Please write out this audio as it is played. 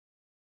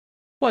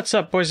What's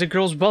up, boys and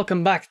girls?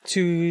 Welcome back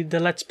to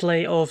the Let's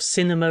Play of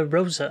Cinema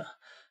Rosa.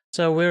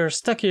 So we're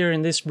stuck here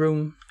in this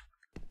room,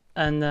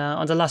 and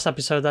on the last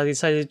episode I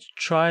decided to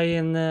try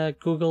and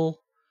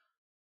Google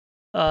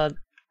the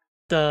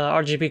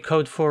RGB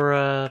code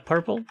for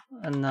purple,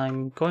 and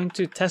I'm going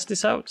to test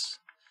this out.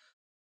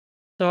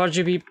 So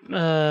RGB,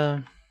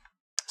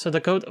 so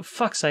the code, oh,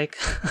 fuck's sake,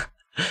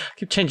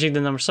 keep changing the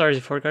numbers, sorry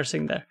for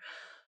cursing there.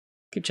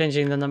 Keep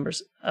changing the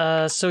numbers.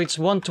 So it's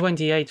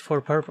 128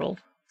 for purple.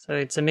 So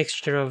it's a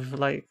mixture of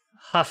like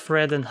half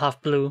red and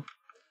half blue.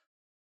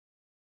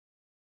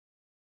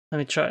 Let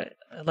me try.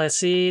 Let's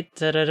see.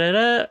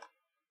 Da-da-da-da.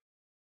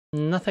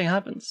 Nothing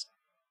happens.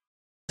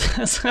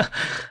 So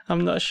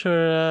I'm not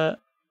sure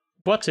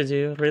what to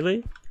do,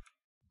 really.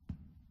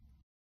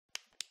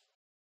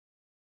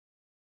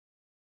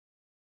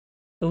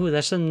 Ooh,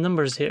 there's some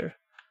numbers here.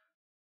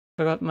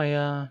 Forgot my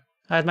I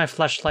had my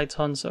flashlight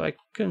on, so I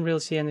couldn't really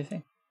see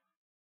anything.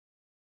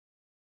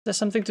 There's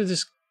something to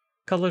this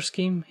color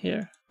scheme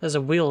here. There's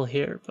a wheel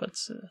here, but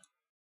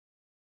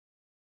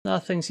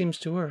nothing seems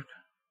to work.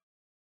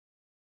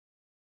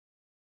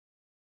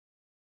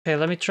 Okay,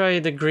 let me try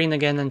the green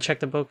again and check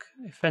the book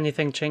if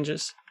anything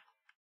changes.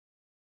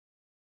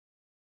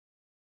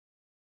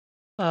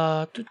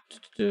 Let's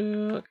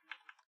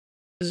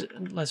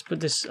put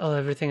this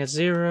everything at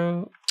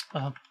 0.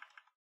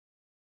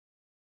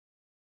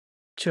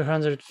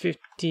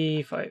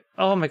 255.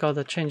 Oh my god,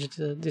 I changed it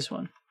to this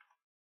one.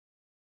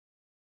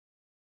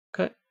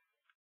 Okay.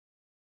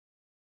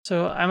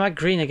 So I'm at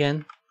green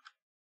again.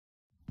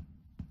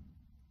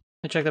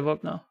 I check the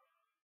book now.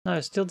 No,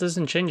 it still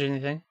doesn't change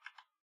anything.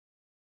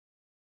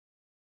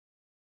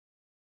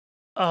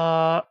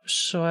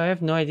 So I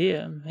have no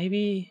idea.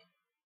 Maybe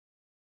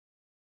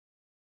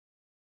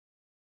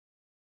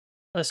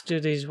let's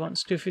do these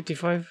ones.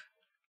 255.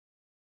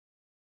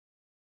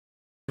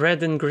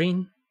 Red and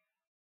green.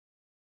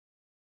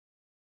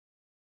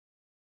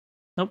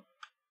 Nope.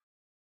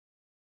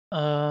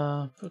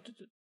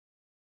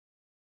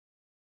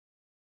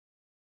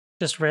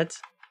 Just red.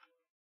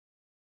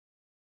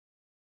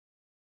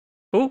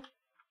 Oh,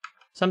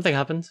 something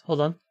happened.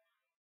 Hold on.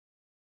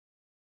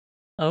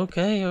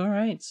 Okay,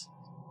 alright.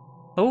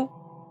 Oh.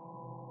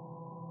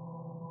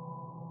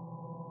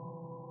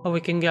 Oh,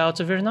 we can get out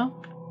of here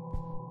now?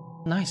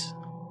 Nice.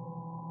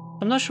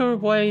 I'm not sure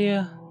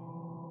why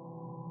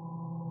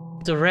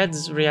the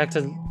reds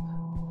reacted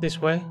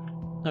this way.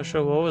 Not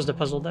sure what was the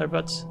puzzle there,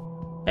 but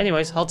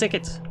anyways, I'll take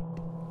it.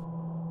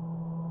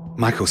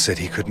 Michael said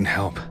he couldn't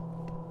help.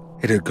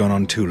 It had gone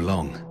on too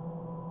long.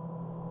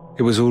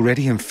 It was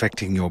already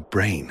infecting your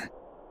brain,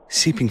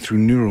 seeping through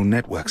neural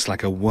networks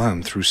like a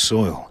worm through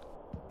soil,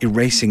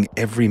 erasing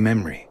every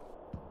memory.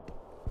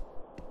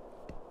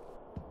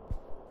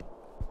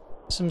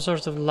 Some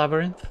sort of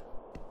labyrinth.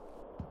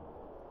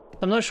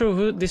 I'm not sure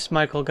who this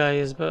Michael guy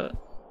is, but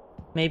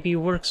maybe he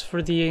works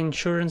for the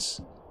insurance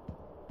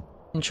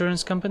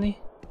company?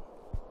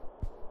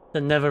 The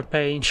never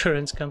pay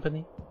insurance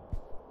company.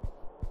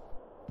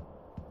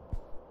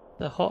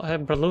 The hot air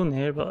balloon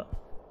here, but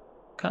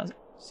can't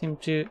seem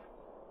to.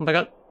 Oh my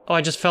god! Oh,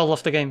 I just fell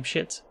off the game.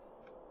 Shit.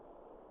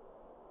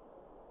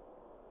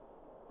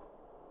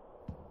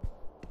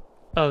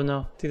 Oh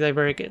no! Did I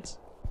break it?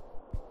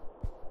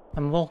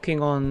 I'm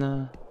walking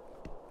on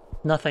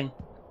nothing.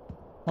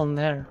 On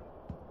there.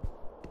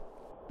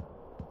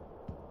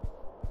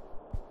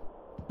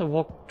 I'll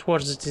walk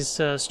towards this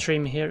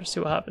stream here.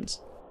 See what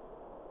happens.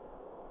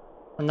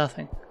 Oh,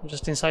 nothing. I'm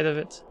just inside of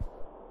it.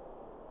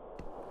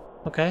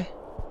 Okay.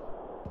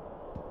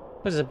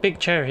 There's a big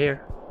chair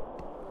here.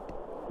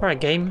 For a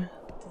game.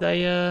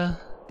 Did I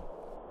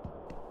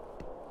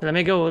Let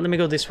me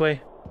go this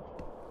way.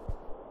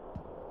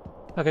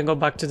 I can go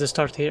back to the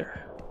start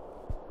here.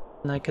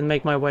 And I can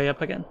make my way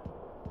up again.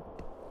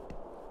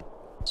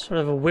 Sort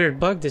of a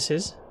weird bug this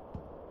is.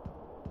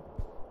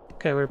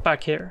 Okay, we're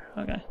back here.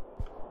 Okay.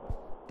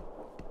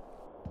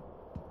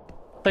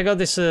 I got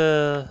this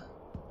that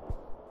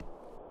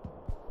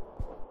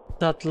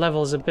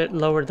level is a bit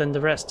lower than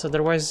the rest,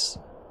 otherwise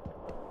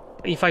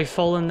if I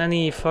fallen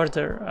any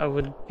further, I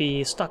would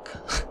be stuck.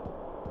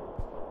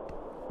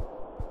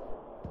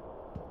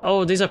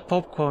 Oh, these are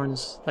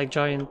popcorns, like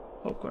giant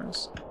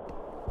popcorns.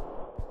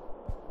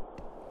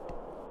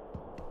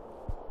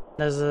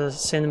 There's a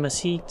cinema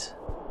seat.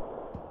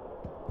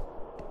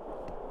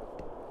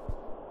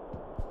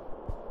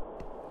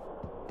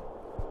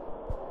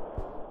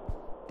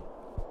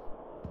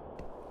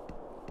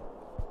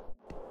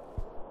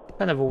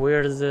 Kind of a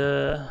weird,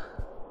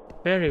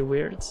 very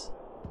weird.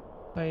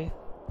 I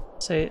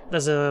say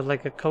there's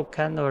like a Coke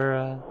can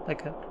or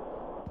like a.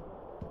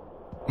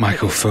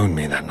 Michael phoned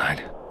me that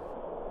night.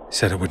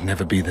 Said it would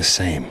never be the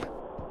same.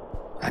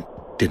 I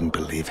didn't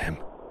believe him.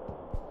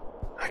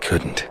 I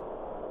couldn't.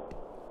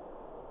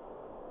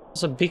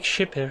 There's a big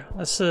ship here.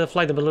 Let's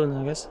fly the balloon,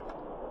 I guess.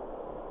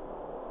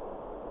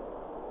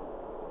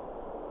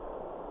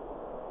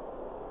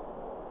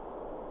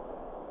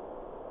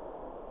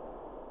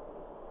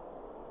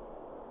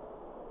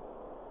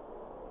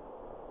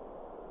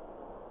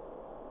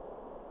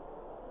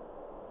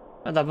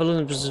 That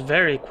balloon was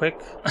very quick.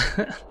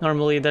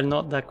 Normally they're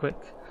not that quick.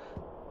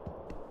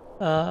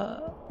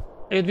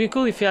 It'd be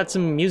cool if you had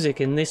some music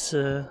in this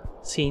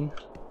scene.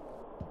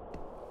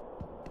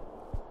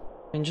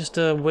 And just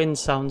the wind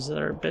sounds that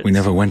are a bit... We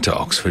never went to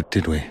Oxford,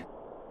 did we?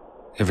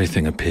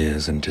 Everything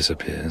appears and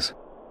disappears.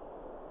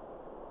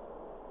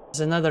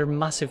 There's another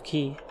massive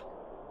key.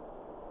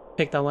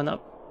 Pick that one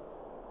up.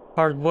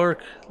 Hard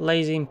work,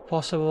 lazy,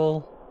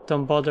 impossible.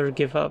 Don't bother,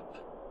 give up.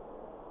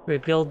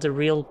 Rebuild the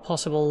real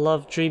possible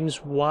love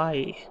dreams.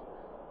 Why?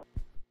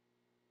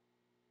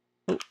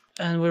 Oh,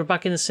 and we're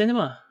back in the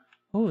cinema.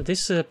 Oh,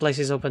 this place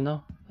is open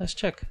now. Let's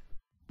check.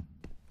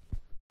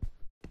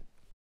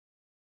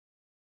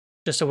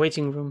 Just a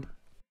waiting room.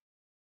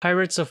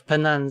 Pirates of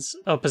Penance.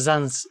 Oh,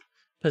 Penzance.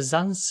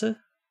 Penzance?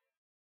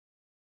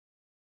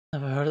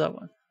 Never heard that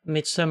one.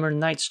 Midsummer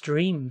Night's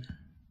Dream.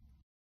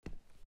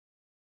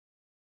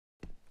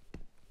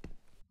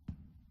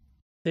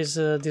 These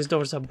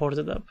doors are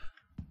boarded up.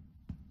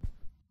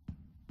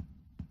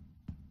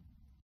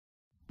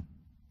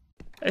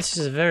 This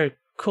is a very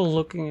cool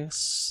looking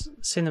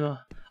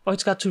cinema. Oh,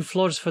 it's got 2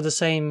 floors for the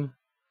same...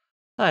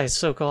 Ah, it's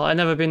so cool. I've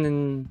never been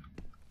in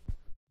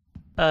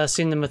a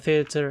cinema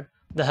theater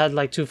that had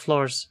like 2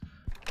 floors.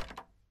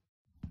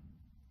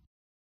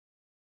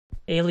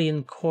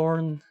 Alien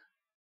Corn.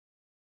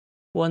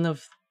 One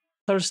of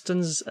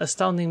Thurston's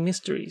astounding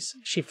mysteries.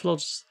 She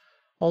floats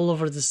all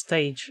over the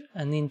stage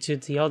and into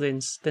the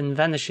audience, then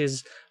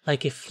vanishes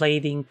like a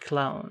fading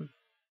clown.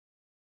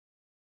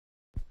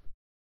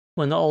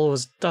 When all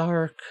was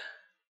dark,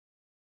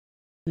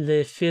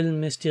 Le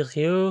Film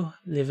Mystérieux,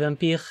 Les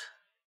Vampires.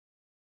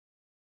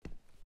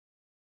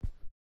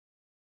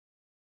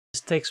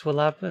 Mistakes will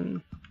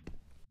happen.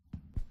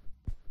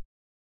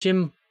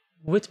 Jim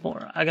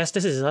Whitmore. I guess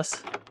this is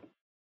us.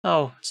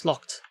 Oh, it's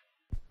locked.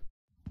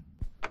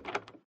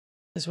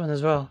 This one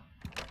as well.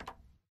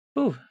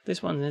 Ooh,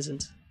 this one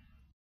isn't.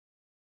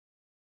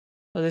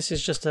 So this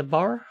is just a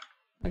bar,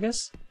 I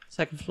guess?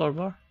 2nd floor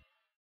bar.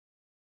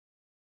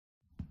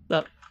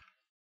 No.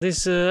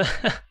 This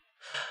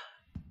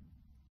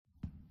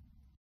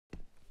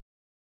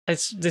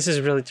this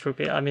is really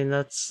trippy. I mean,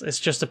 it's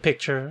just a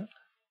picture.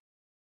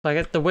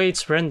 Like the way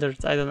it's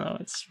rendered, I don't know,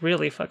 it's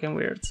really fucking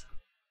weird.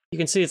 You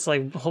can see it's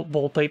like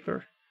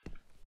wallpaper.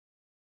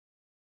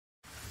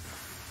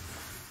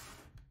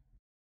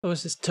 What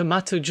was this?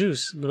 Tomato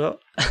juice.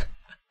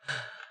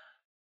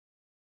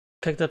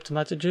 Picked up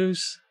tomato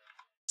juice.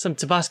 Some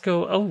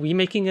Tabasco. Oh, we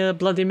making a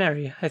Bloody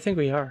Mary? I think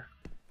we are.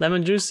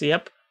 Lemon juice?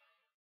 Yep.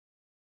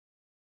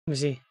 Let me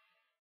see.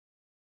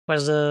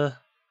 Where's the...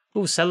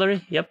 Ooh,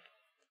 celery? Yep.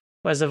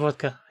 Where's the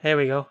vodka? Here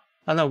we go.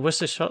 Oh no,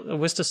 Worcester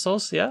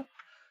sauce? Yeah.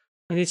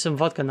 We need some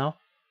vodka now.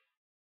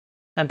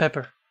 And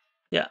pepper.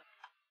 Yeah.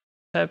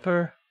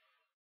 Pepper.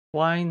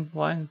 Wine.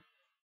 Where's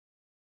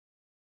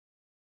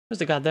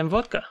the goddamn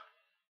vodka?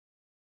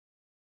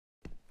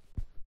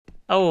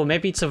 Oh,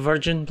 maybe it's a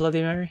virgin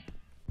Bloody Mary?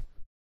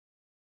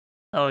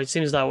 Oh, it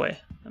seems that way.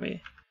 Let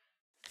me...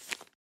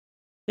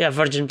 Yeah,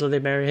 virgin Bloody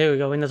Mary. Here we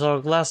go. In a tall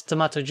glass,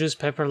 tomato juice,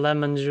 pepper,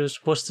 lemon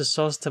juice, Worcester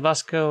sauce,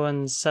 Tabasco,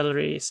 and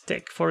celery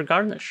stick for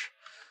garnish.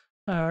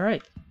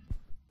 Alright.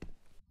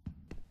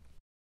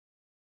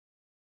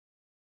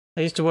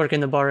 I used to work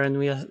in the bar and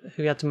we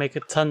had to make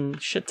a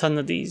shit ton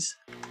of these.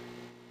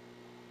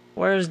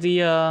 Where's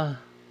the I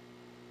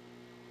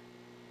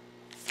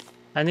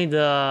need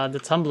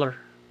the tumbler.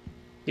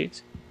 Dude.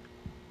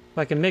 If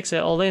I can mix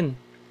it all in.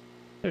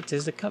 There it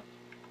is, the cup.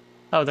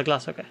 Oh, the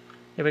glass, okay.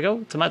 Here we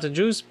go. Tomato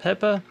juice,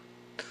 pepper,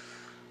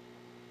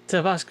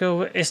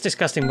 Tabasco. It's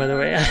disgusting, by the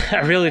way. I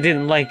really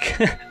didn't like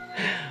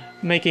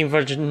making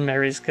Virgin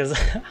Marys, because,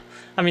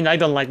 I mean, I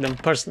don't like them,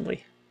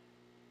 personally.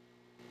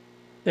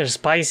 They're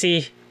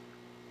spicy.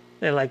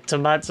 They're like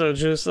tomato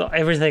juice,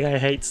 everything I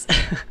hate.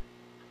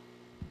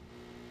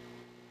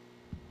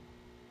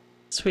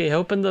 Sweet,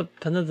 open up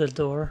another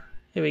door.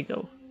 Here we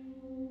go.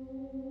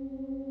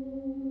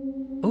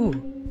 Ooh.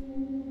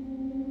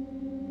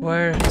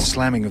 Where? The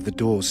slamming of the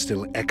doors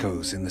still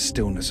echoes in the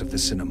stillness of the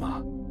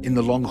cinema, in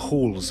the long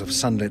halls of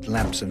sunlit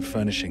lamps and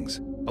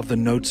furnishings, of the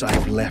notes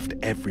I've left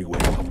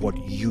everywhere of what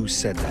you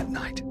said that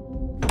night.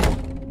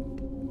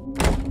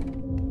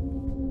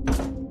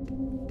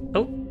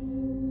 Oh.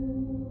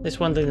 This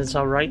one thing is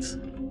alright.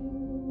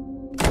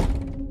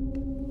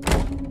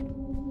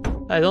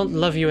 I don't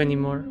love you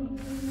anymore.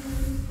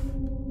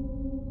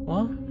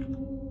 What?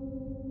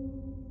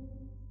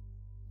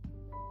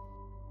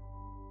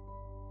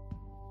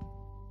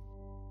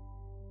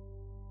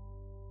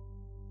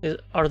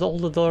 Are all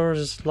the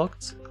doors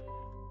locked?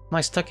 Am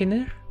I stuck in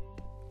there?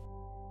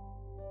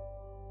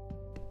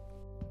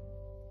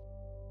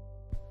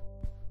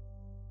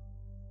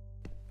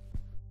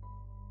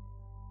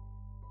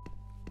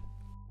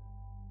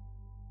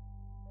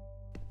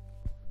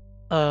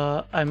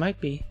 I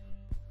might be.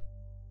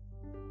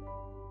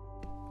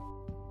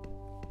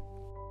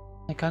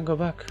 I can't go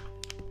back.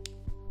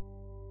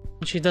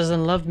 She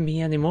doesn't love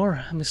me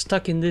anymore. I'm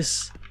stuck in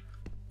this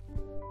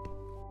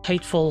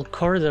hateful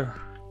corridor.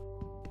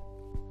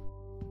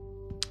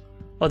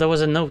 Oh, there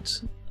was a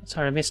note.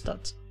 Sorry, I missed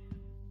that.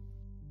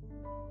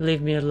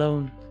 Leave me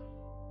alone.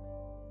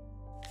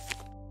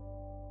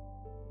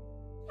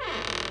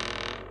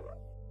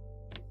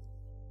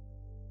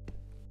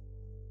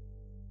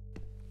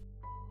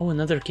 Oh,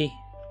 another key.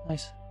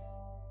 Nice.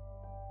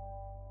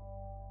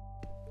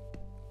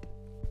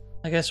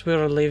 I guess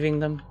we're leaving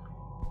them.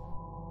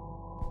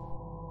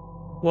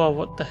 Whoa,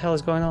 what the hell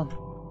is going on?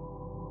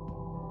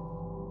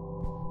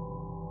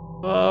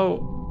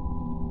 Whoa.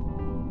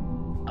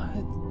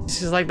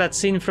 This is like that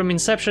scene from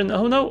Inception.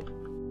 Oh no!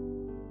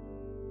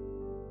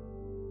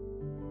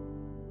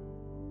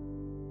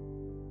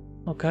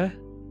 Okay.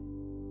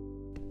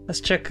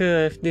 Let's check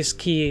if this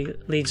key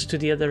leads to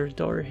the other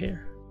door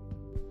here.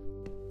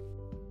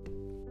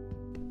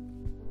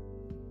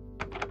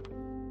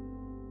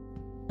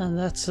 And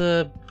that's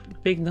a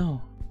big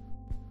no.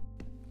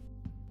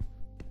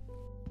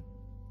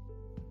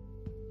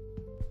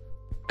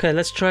 Okay,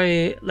 let's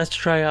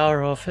try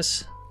our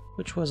office,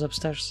 which was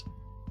upstairs.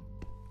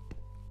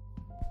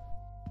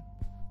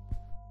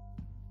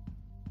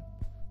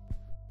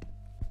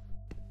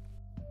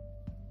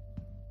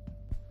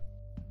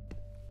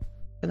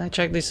 Can I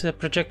check this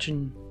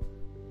projection?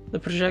 The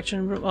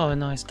projection room? Oh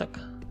no, it's stuck.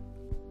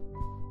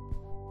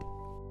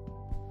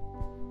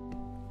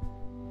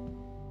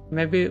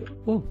 Maybe...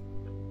 Ooh.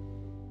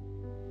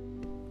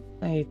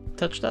 I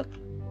touched that?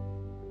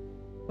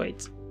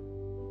 Wait.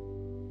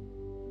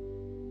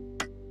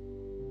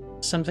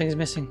 Something's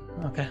missing.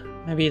 Okay.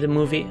 Maybe the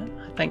movie,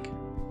 I think.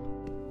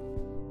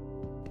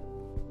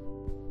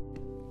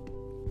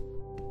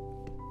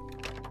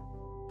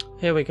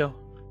 Here we go.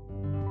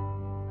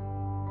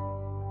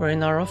 We're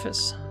in our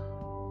office.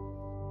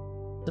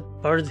 The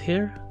bird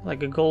here?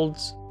 Like a gold...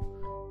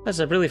 That's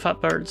a really fat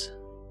bird.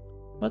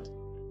 What?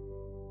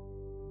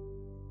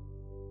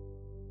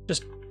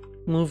 Just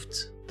moved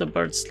the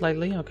bird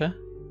slightly, okay.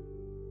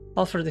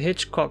 Alfred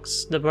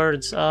Hitchcock's The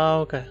Birds. Ah,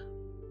 okay.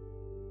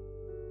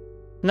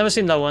 Never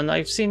seen that one.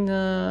 I've seen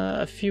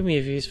a few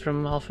movies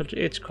from Alfred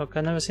Hitchcock.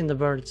 I've never seen The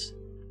Birds.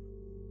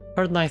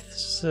 Heard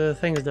nice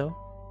things though.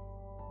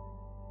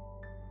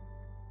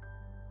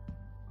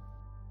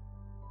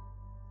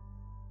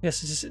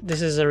 Yes,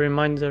 this is a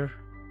reminder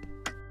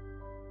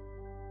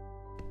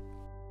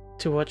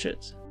to watch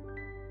it.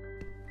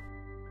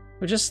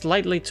 We're just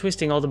slightly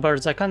twisting all the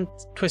birds. I can't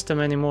twist them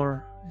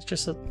anymore. It's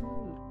just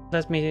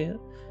that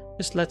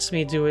lets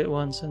me do it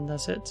once and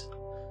that's it.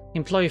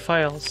 Employee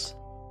files.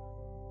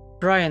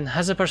 Brian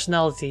has a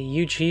personality,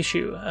 huge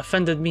issue,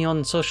 offended me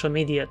on social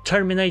media,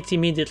 terminate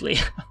immediately.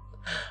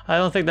 I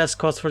don't think that's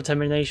cause for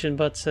termination,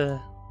 but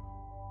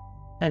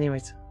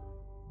anyway.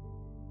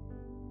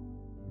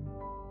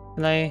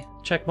 Can I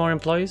check more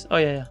employees? Oh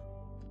yeah.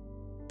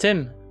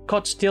 Tim,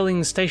 caught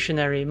stealing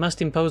stationery,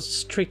 must impose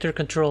stricter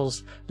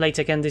controls. Late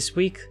again this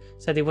week,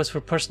 said it was for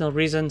personal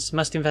reasons,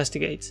 must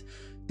investigate.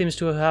 Seems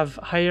to have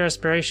higher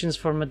aspirations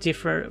for a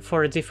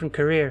different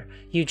career,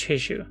 huge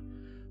issue.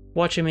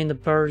 Watch him in the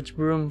bird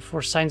room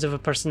for signs of a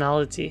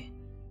personality.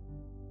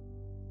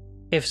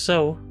 If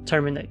so,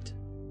 terminate.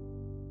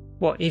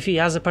 What, if he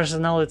has a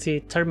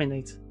personality,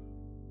 terminate?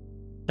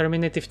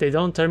 Terminate if they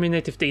don't,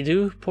 terminate if they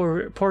do?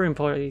 Poor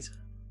employees.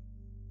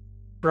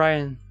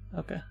 Brian,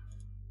 okay.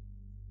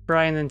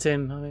 Brian and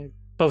Tim, I mean,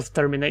 both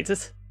terminated.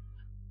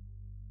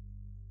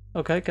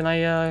 Okay, can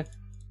I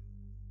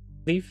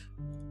leave?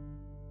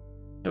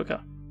 Here we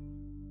go.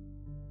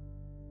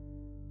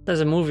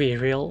 There's a movie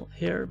reel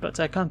here, but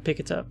I can't pick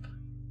it up.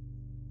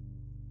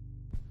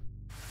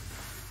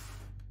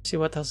 See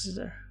what else is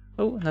there.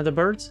 Oh, another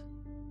bird.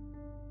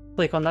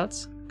 Click on that.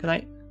 Can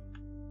I?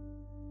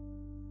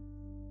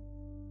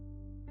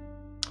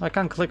 I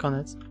can't click on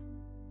it.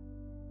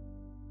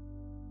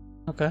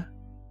 Okay.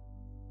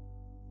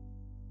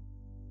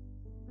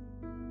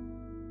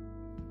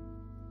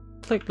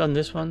 Clicked on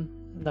this one,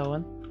 that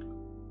one.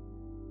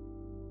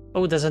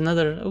 Oh, there's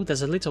another. Oh,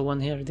 there's a little one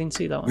here. I didn't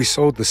see that one. We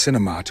sold the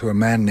cinema to a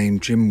man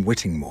named Jim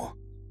Whittingmore.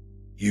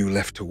 You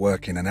left to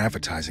work in an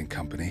advertising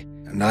company,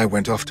 and I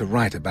went off to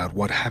write about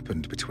what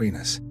happened between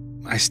us.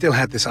 I still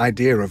had this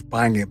idea of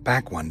buying it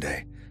back one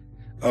day,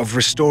 of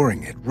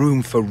restoring it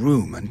room for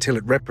room until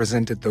it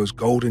represented those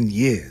golden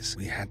years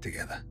we had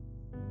together.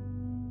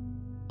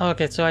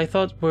 Okay, so I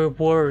thought we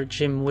were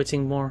Jim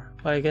Whittingmore,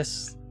 but I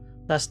guess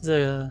that's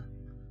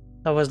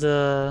that was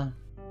the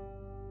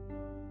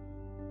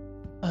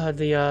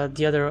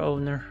other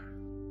owner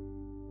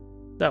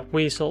that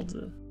we sold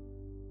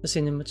the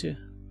cinema to.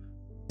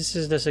 This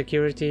is the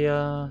security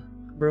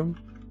room.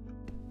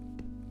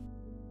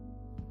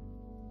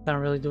 Can't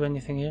really do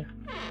anything here.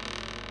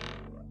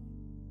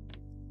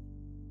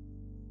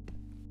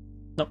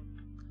 Nope.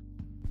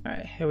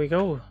 Alright, here we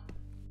go.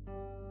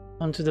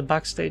 Onto the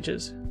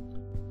backstages.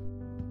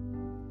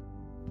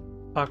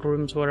 Back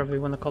rooms, whatever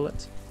you want to call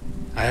it.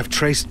 I have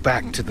traced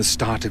back to the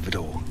start of it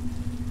all.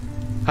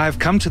 I have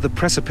come to the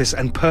precipice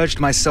and purged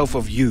myself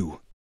of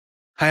you.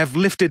 I have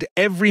lifted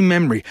every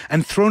memory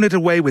and thrown it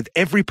away with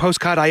every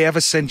postcard I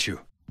ever sent you.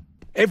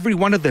 Every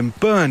one of them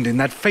burned in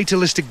that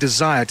fatalistic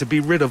desire to be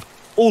rid of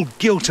all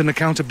guilt and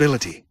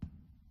accountability.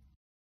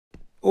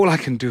 All I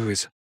can do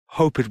is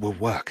Hope it will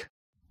work.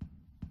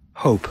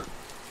 Hope.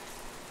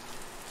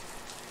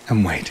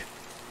 And wait.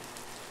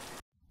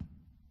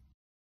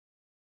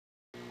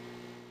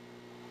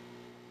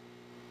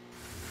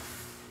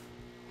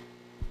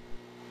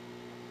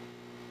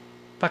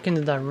 Back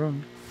into that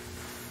room.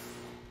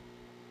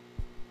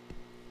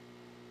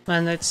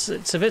 Man, it's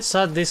a bit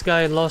sad this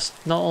guy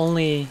lost not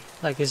only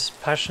like his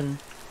passion,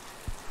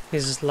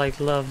 his like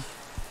love,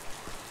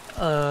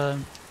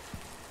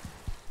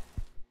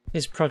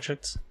 his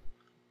project,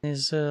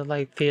 his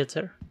like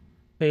theater,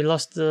 but he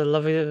lost the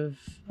love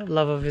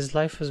of his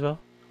life as well.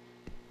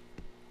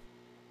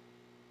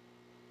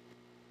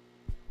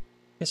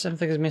 Guess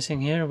something is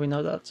missing here. We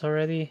know that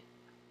already.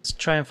 Let's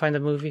try and find a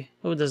movie.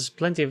 Oh, there's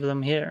plenty of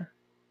them here.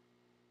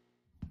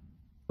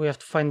 We have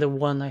to find the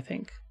one, I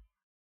think.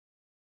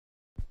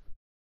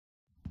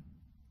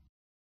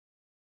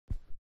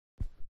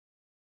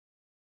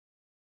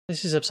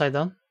 This is upside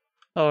down.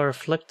 Or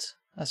flipped.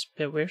 That's a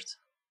bit weird.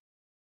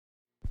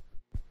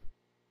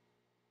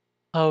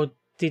 Oh,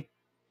 did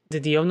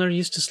the owner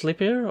used to sleep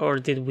here? Or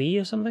did we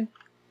or something?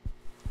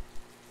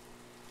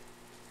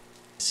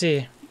 Let's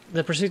see.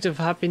 The pursuit of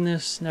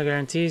happiness, no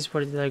guarantees.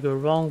 Where did I go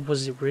wrong?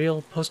 Was it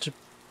real? Poster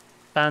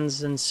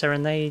bands and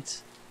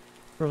serenades.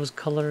 Rose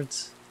colored.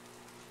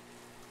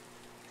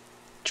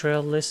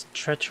 Trail list,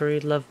 treachery,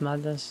 love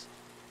madness.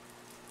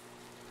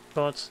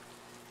 God,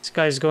 this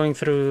guy's going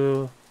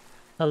through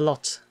a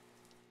lot.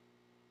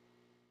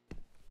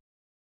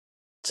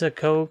 It's a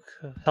coke,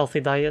 a healthy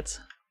diet.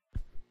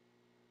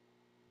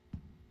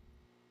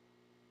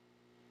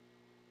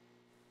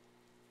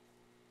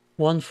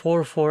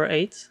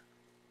 $1448.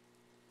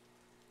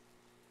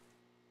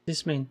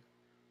 This mean?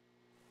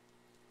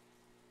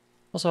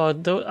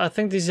 Also, I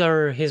think these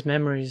are his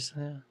memories.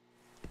 Yeah.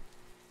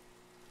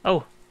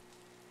 Oh.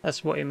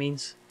 That's what it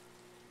means.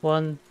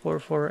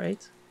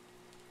 1448?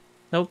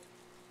 Nope.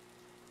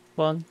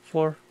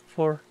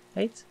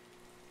 1448?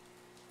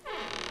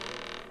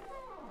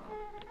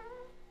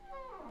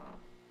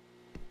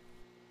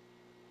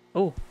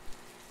 Oh.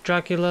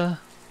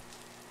 Dracula.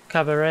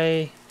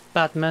 Cabaret.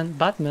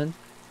 Batman.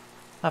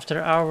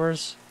 After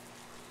Hours.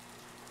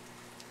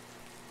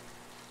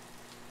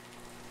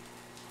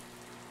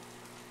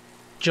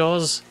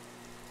 Jaws.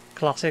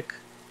 Classic.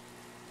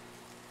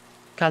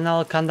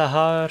 Canal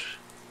Kandahar.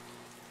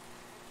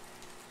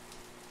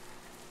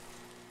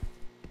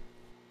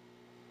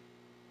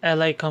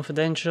 LA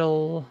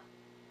Confidential,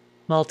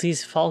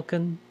 Maltese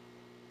Falcon,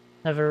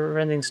 Never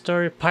Ending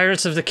Story,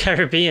 Pirates of the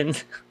Caribbean.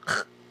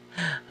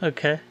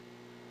 Okay.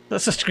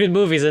 That's such good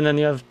movies, and then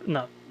you have...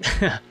 no.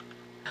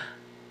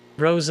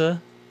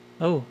 Rosa.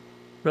 Oh,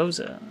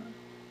 Rosa.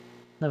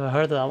 Never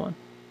heard of that one.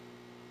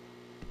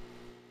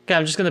 Okay,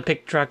 I'm just gonna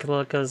pick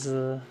Dracula, because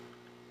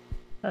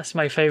that's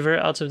my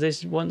favorite out of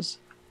these ones.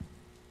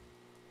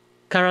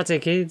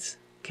 Karate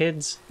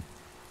Kids.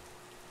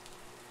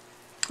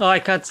 Oh, I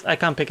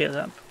can't pick it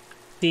up.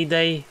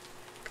 D-Day.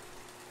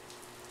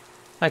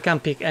 I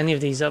can't pick any of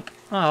these up.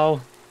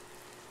 Oh.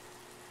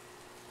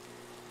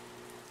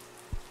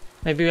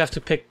 Maybe we have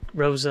to pick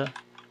Rosa.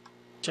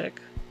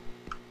 Check.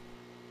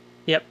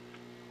 Yep.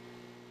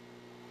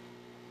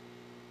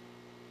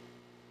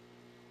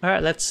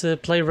 Alright, let's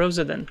play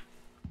Rosa then.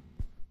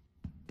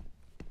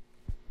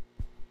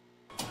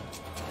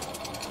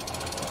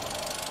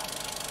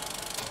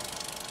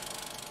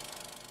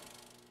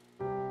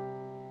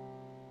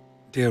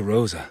 Dear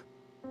Rosa,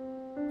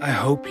 I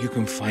hope you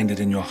can find it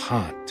in your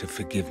heart to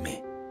forgive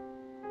me.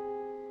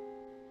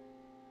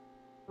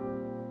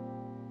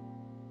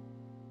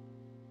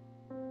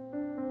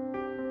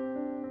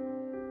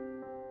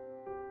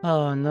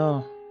 Oh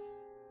no.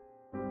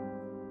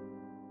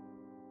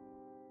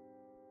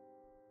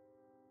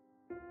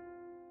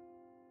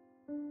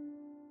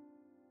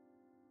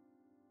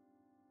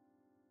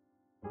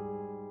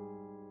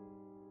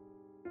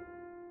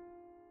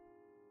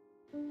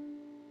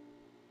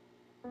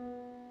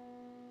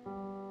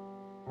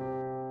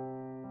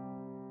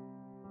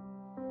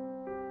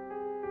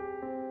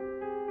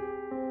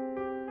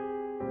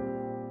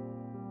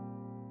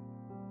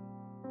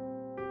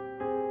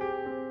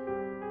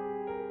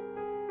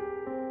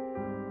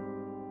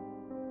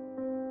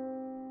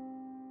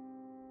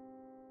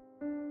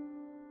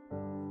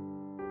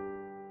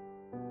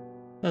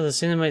 Oh, the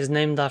cinema is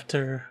named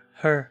after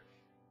her.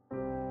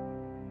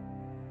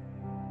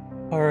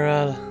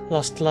 Or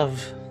lost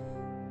love.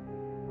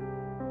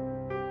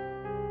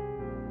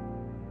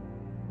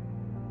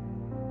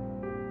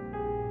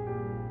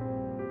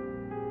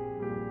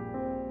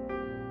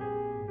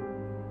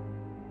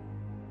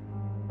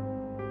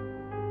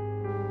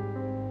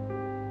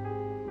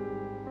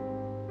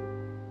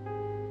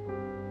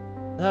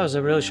 That was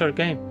a really short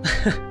game.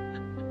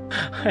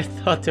 I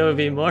thought there would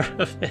be more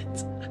of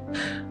it,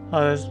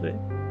 honestly.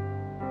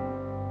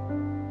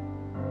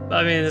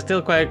 I mean, it's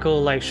still quite a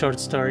cool, like, short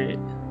story.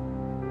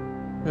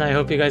 And I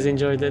hope you guys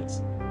enjoyed it.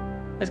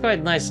 It's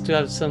quite nice to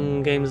have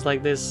some games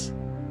like this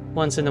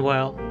once in a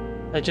while.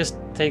 That just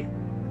take,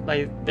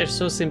 like, they're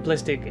so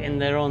simplistic in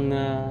their own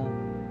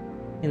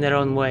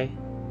way.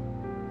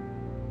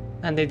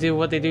 And they do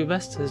what they do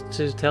best, is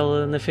to tell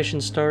an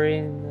efficient story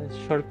in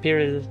a short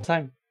period of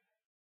time.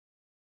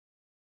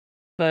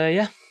 But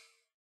yeah,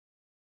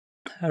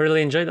 I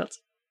really enjoyed that.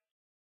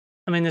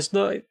 I mean,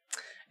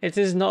 it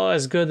is not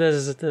as good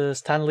as the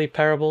Stanley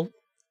Parable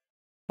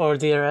or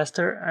Dear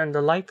Esther and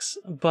the likes,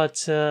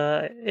 but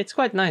it's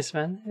quite nice,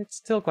 man. It's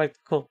still quite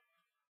cool.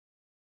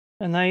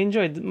 And I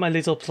enjoyed my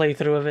little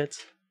playthrough of it.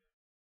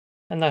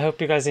 And I hope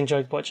you guys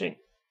enjoyed watching.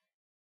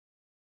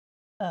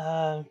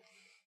 Yeah,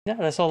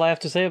 that's all I have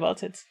to say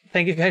about it.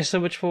 Thank you guys so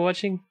much for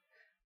watching.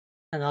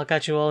 And I'll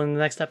catch you all in the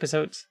next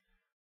episode.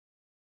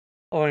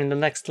 Or in the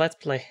next Let's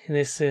Play, in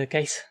this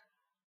case.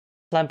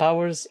 Plan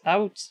Powers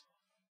out.